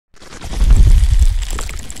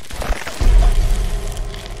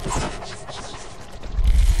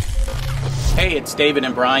Hey, it's David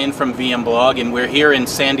and Brian from VMblog, and we're here in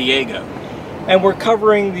San Diego. And we're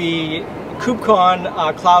covering the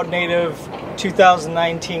KubeCon Cloud Native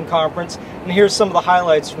 2019 conference, and here's some of the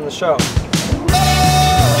highlights from the show.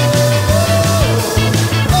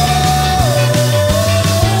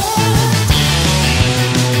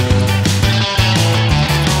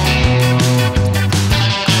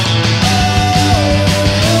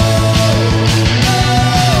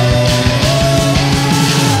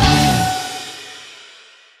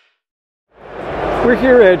 We're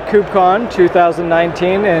here at KubeCon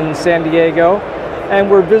 2019 in San Diego, and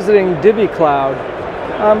we're visiting DivvyCloud.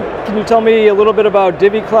 Can you tell me a little bit about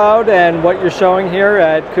DivvyCloud and what you're showing here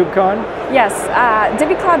at KubeCon? Yes,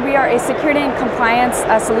 DivvyCloud, we are a security and compliance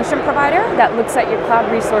solution provider that looks at your cloud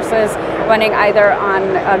resources running either on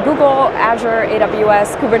Google, Azure,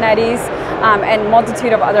 AWS, Kubernetes, and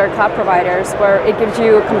multitude of other cloud providers, where it gives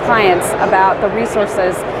you compliance about the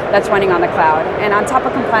resources that's running on the cloud. And on top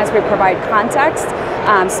of compliance, we provide context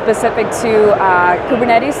specific to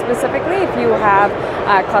Kubernetes specifically. If you have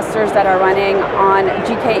clusters that are running on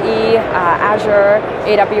GKE, Azure,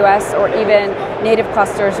 AWS, or even native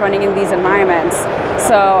clusters running in these environments.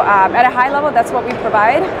 So at a high level, that's what we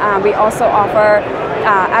provide. We also offer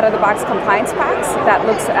out-of-the-box compliance packs that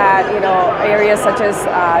looks at areas such as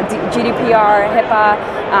GDPR, HIPAA,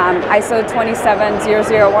 ISO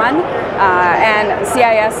 27001, and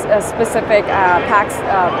CIS specific packs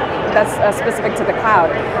that's specific to the cloud.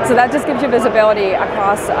 So that just gives you visibility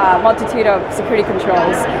across a multitude of security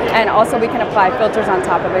controls, and also we can apply filters on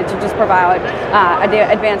top of it to just provide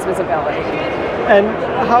advanced visibility. And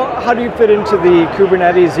how do you fit into the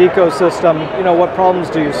Kubernetes ecosystem? What problems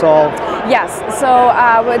do you solve? Yes, so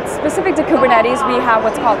with specific to Kubernetes, we have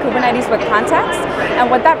what's called Kubernetes with context. And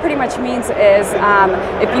what that pretty much means is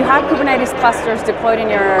if you have Kubernetes clusters deployed in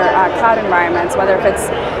your cloud environments, whether if it's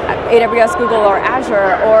AWS, Google, or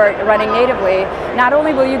Azure, or running natively, not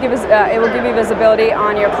only will it will give you visibility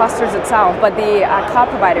on your clusters itself, but the cloud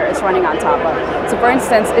provider is running on top of. So for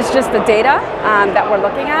instance, it's just the data that we're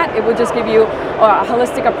looking at. It will just give you a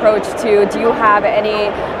holistic approach to, do you have any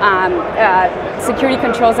security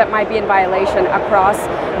controls that might be in violation across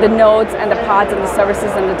the nodes and the pods and the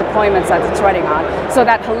services and the deployments that it's running on. So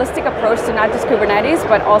that holistic approach to not just Kubernetes,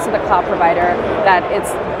 but also the cloud provider that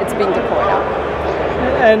it's being deployed on.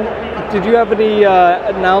 And did you have any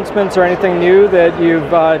announcements or anything new that you've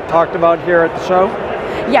talked about here at the show?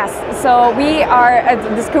 Yes, so we are,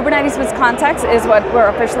 this Kubernetes with Context is what we're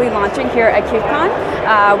officially launching here at KubeCon.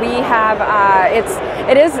 We have,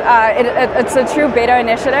 it's a true beta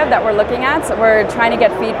initiative that we're looking at. So we're trying to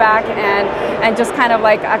get feedback and just kind of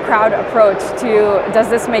like a crowd approach to, does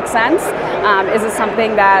this make sense? Is it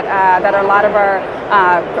something that a lot of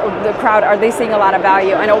the crowd, are they seeing a lot of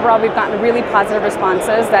value? And overall, we've gotten really positive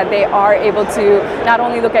responses that they are able to not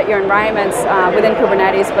only look at your environments within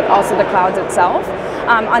Kubernetes, but also the clouds itself.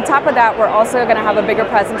 On top of that, we're also going to have a bigger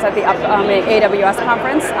presence at the upcoming AWS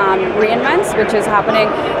conference, reInvent, which is happening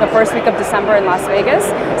the first week of December in Las Vegas.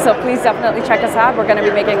 So please definitely check us out. We're going to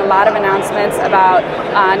be making a lot of announcements about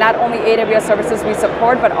not only AWS services we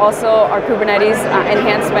support, but also our Kubernetes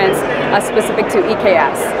enhancements specific to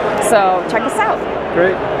EKS. So check us out.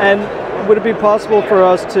 Great. And would it be possible for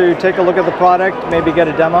us to take a look at the product, maybe get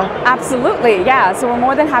a demo? Absolutely, yeah. So we're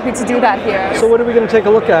more than happy to do that here. So what are we going to take a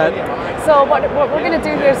look at? So what we're going to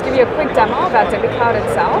do here is give you a quick demo about DivvyCloud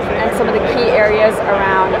itself and some of the key areas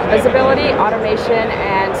around visibility, automation,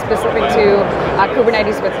 and specific to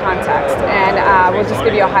Kubernetes with context. And we'll just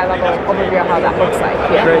give you a high-level overview of how that looks like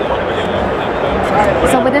here. Great.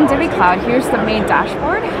 So within DivvyCloud, here's the main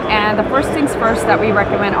dashboard, and the first things first that we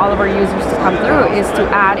recommend all of our users to come through is to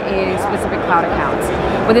add a specific cloud account.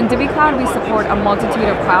 Within DivvyCloud, we support a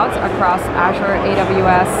multitude of clouds across Azure,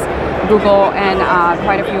 AWS, Google, and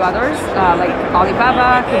quite a few others, like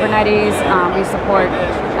Alibaba, Kubernetes. We support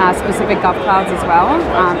specific GovClouds as well,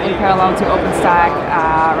 in parallel to OpenStack,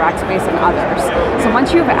 Rackspace, and others. So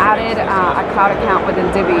once you've added a cloud account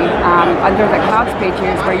within Divvy, under the clouds page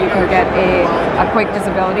here is where you can get a quick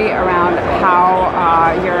visibility around how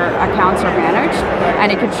your accounts are managed,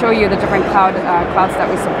 and it can show you the different clouds that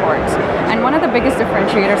we support. And one of the biggest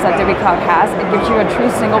differentiators that DivvyCloud has, it gives you a true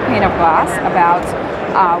single pane of glass about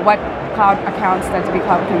what cloud accounts that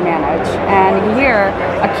DivvyCloud can manage. And here,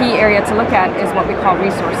 a key area to look at is what we call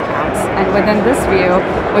resource counts. And within this view,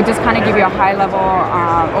 we'll just kind of give you a high-level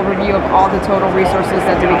overview of all the total resources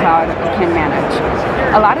that DivvyCloud can manage.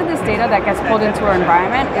 A lot of this data that gets pulled into our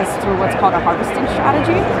environment is through what's called a harvesting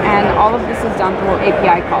strategy, and all of this is done through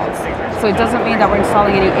API calls. So it doesn't mean that we're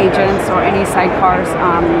installing any agents or any sidecars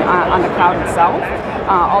on the cloud itself.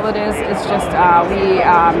 All it is just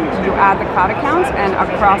you add the cloud accounts, and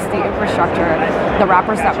across the infrastructure, the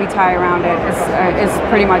wrappers that we tie around it is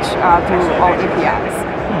pretty much through all APIs.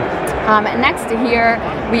 Next here,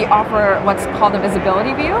 we offer what's called a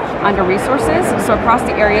visibility view under resources. So across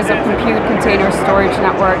the areas of compute, container, storage,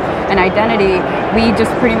 network, and identity, we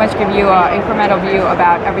just pretty much give you an incremental view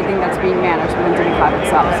about everything that's being managed within DivvyCloud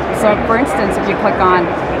itself. So for instance, if you click on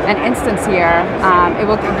an instance here, it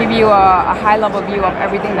will give you a high-level view of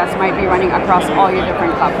everything that might be running across all your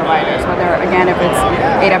different cloud providers, whether, again, if it's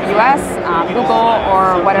AWS, Google,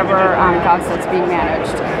 or whatever clouds that's being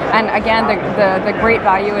managed. And again, the great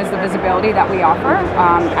value is the visibility that we offer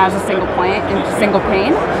as a single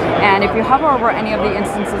pane. And if you hover over any of the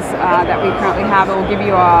instances that we currently have, it will give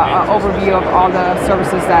you an overview of all the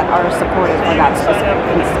services that are supported for that specific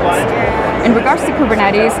instance. In regards to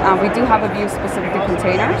Kubernetes, we do have a view specific to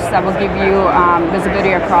containers that will give you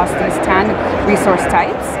visibility across these 10 resource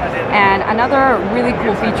types. And another really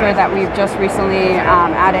cool feature that we've just recently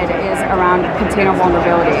added is around container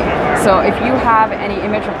vulnerability. So if you have any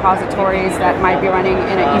image repositories that might be running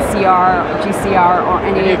in an ECR, GCR, or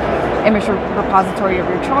any image repository of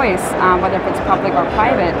your choice, whether if it's public or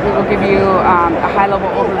private, we will give you a high-level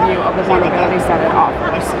overview of the vulnerabilities that it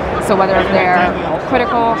offers. So whether if they're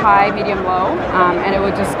critical, high, medium, low, and it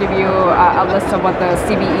will just give you a list of what the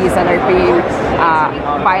CVEs that are being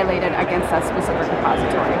violated against that specific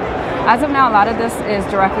repository. As of now, a lot of this is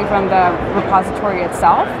directly from the repository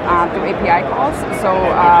itself through API calls. So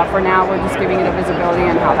for now, we're just giving you the visibility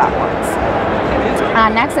and how that works.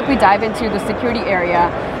 Next, if we dive into the security area,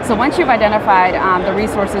 so once you've identified the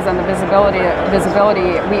resources and the visibility,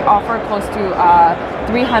 we offer close to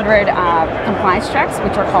 300 compliance checks,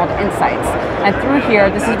 which are called insights. And through here,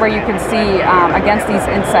 this is where you can see against these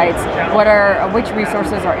insights which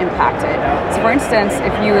resources are impacted. So for instance,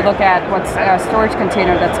 if you look at what's a storage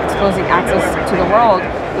container that's exposing access to the world,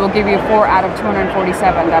 it will give you 4 out of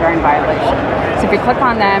 247 that are in violation. So if you click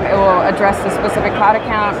on them, it will address the specific cloud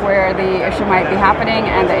account where the issue might be happening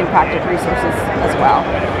and the impacted resources as well.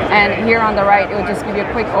 And here on the right, it will just give you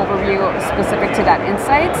a quick overview specific to that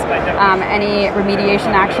insights, any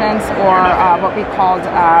remediation actions, or what we called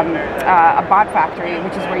a bot factory,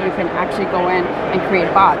 which is where you can actually go in and create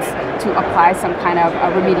bots to apply some kind of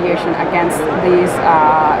remediation against these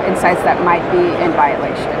insights that might be in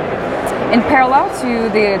violation. In parallel to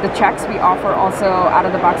the checks, we offer also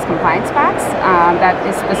out-of-the-box compliance packs that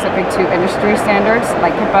is specific to industry standards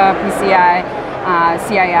like HIPAA, PCI,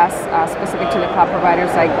 CIS, specific to the cloud providers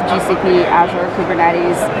like GCP, Azure,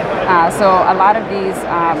 Kubernetes. So a lot of these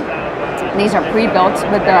are pre-built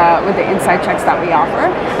with the insight checks that we offer,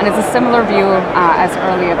 and it's a similar view as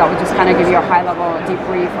earlier that will just kind of give you a high-level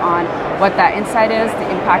debrief on what that insight is, the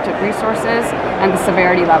impacted resources, and the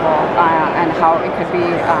severity level, and how it could be.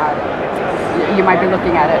 You might be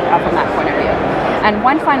looking at it from that point of view. And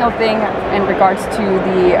one final thing in regards to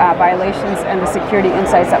the violations and the security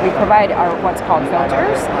insights that we provide are what's called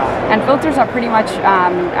filters. And filters are pretty much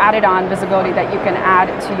added on visibility that you can add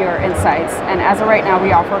to your insights. And as of right now,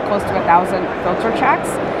 we offer close to 1,000 filter checks.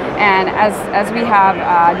 And as we have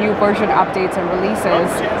new version updates and releases,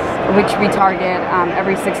 which we target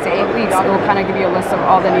every 6 to 8 weeks, it will kind of give you a list of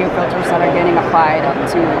all the new filters that are getting applied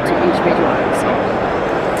to each major release.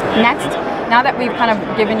 Next, now that we've kind of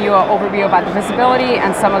given you an overview about the visibility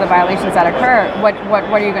and some of the violations that occur, what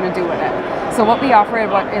are you going to do with it? So what we offer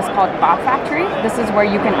is what is called Bot Factory. This is where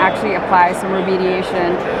you can actually apply some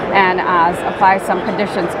remediation and apply some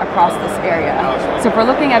conditions across this area. So if we're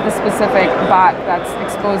looking at the specific bot that's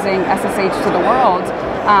exposing SSH to the world,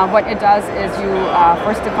 what it does is you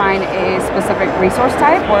first define a specific resource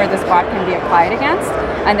type where this bot can be applied against,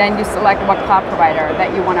 and then you select what cloud provider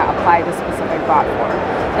that you want to apply the specific bot for.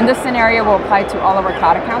 In this scenario, we'll apply to all of our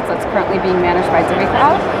cloud accounts that's currently being managed by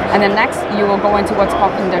DivvyCloud, and then next you will go into what's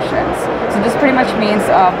called conditions. So this pretty much means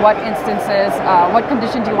what instances, what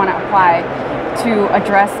condition do you want to apply to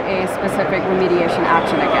address a specific remediation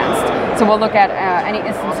action against. So we'll look at any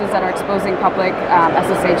instances that are exposing public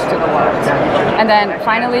SSH to the world. And then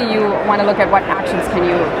finally, you want to look at what actions can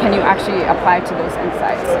you actually apply to those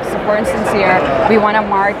insights. So for instance here, we want to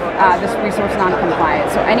mark this resource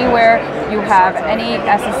non-compliant. So anywhere you have any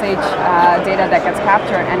SSH data that gets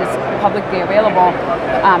captured and it's publicly available,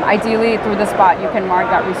 ideally through this bot you can mark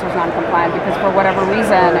that resource non-compliant, because for whatever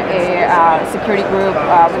reason a security group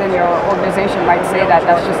within your organization might say that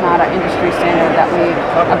that's just not an industry standard that we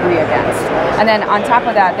agree against. And then on top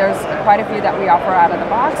of that, there's quite a few that we offer out of the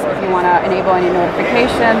box. If you want to enable any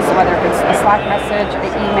notifications, whether it's a Slack message,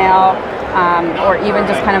 an email, or even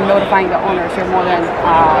just kind of notifying the owners, you're more than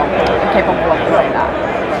capable of doing that.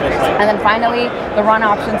 And then finally, the run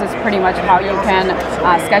options is pretty much how you can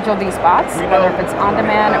schedule these bots, whether if it's on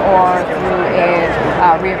demand or through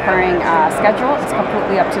a reoccurring schedule. It's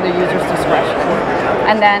completely up to the user's discretion.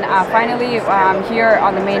 And then finally, here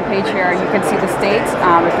on the main page here, you can see the state,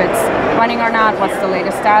 if it's running or not, what's the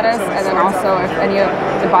latest status, and then also if any of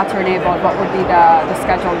the bots are enabled, what would be the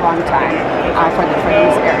scheduled runtime for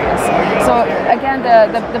these areas. So again,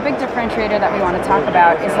 the big differentiator that we want to talk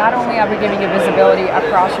about is not only are we giving you visibility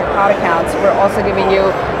across your cloud accounts, we're also giving you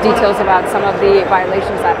details about some of the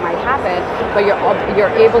violations that might happen, but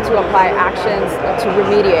you're able to apply actions to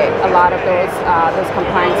remediate a lot of those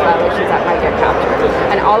compliance violations that might get captured.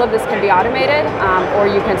 And all of this can be automated, or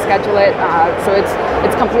you can schedule it. So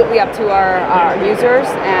it's completely up to our users,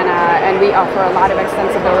 and we offer a lot of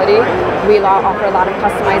extensibility. We offer a lot of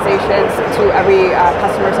customizations to every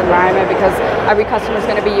customer's environment, because every customer is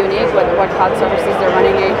going to be unique with what cloud services they're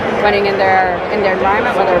running in their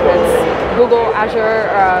environment, whether it's Google, Azure,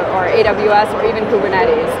 or AWS, or even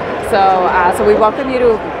Kubernetes. So we welcome you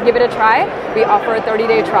to give it a try. We offer a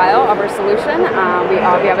 30-day trial of our solution. We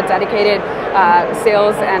have a dedicated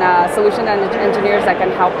sales and solution engineers that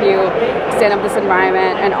can help you stand up this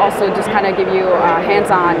environment, and also just kind of give you a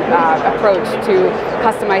hands-on approach to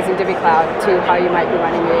customizing DivvyCloud to how you might be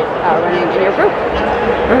running in your group.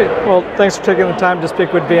 Great. Well, thanks for taking the time to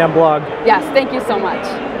speak with VMblog. Yes, thank you so much.